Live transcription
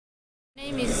My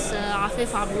name is Afef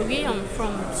Abrougui. I'm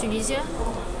from Tunisia.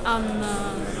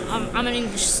 I'm an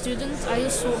English student.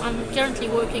 I'm currently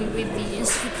working with the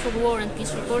Institute for War and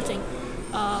Peace Reporting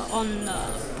on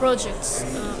projects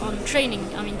on training.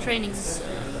 Trainings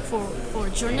for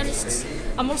journalists.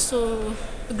 I'm also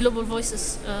a Global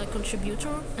Voices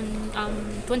contributor, and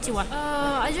I'm 21.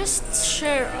 I just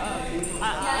share.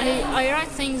 I write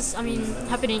things.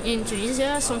 Happening in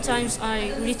Tunisia. Sometimes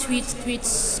I retweet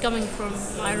tweets coming from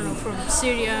from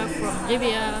Syria, from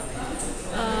Libya.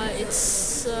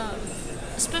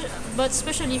 But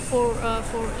especially for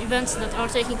events that are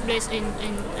taking place in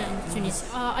Tunisia.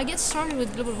 I get started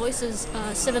with Global Voices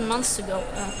 7 months ago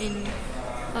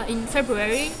in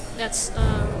February.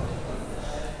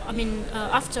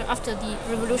 After the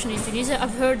revolution in Tunisia.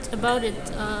 I've heard about it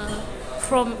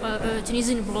from a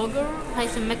Tunisian blogger,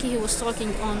 Haitham Maki, who was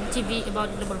talking on TV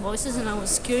about Global Voices, and I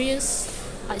was curious.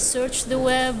 I searched the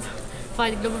web,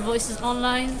 find Global Voices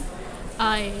online.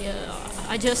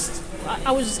 I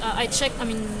checked,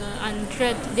 and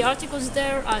read the articles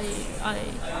there.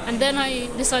 And then I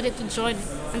decided to join it.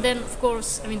 And then, of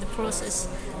course, the process.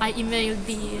 I emailed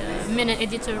the MENA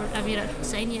editor, Amira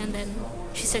Husseini, and then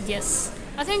she said yes.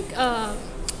 I think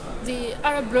the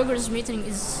Arab bloggers meeting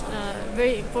is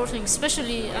very important,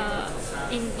 especially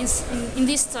in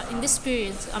this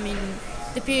period.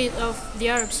 The period of the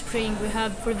Arab Spring. We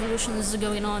have revolutions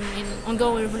going on,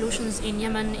 ongoing revolutions in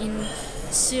Yemen, in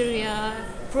Syria,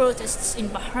 protests in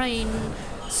Bahrain.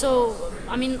 So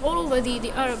all over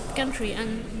the Arab country,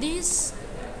 and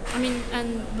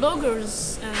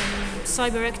bloggers and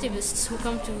cyber activists who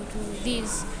come to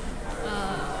these.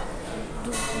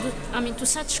 To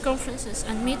such conferences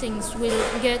and meetings will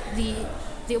get the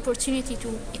opportunity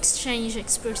to exchange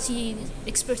expertise,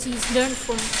 learn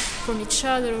from each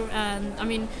other, and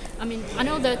I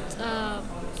know that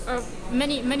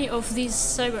many of these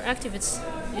cyber activists,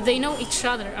 they know each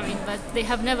other, but they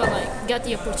have never got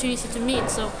the opportunity to meet.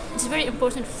 So it's very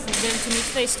important for them to meet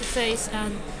face to face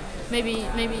and maybe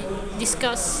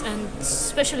discuss, and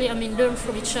especially learn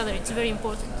from each other. It's very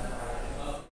important.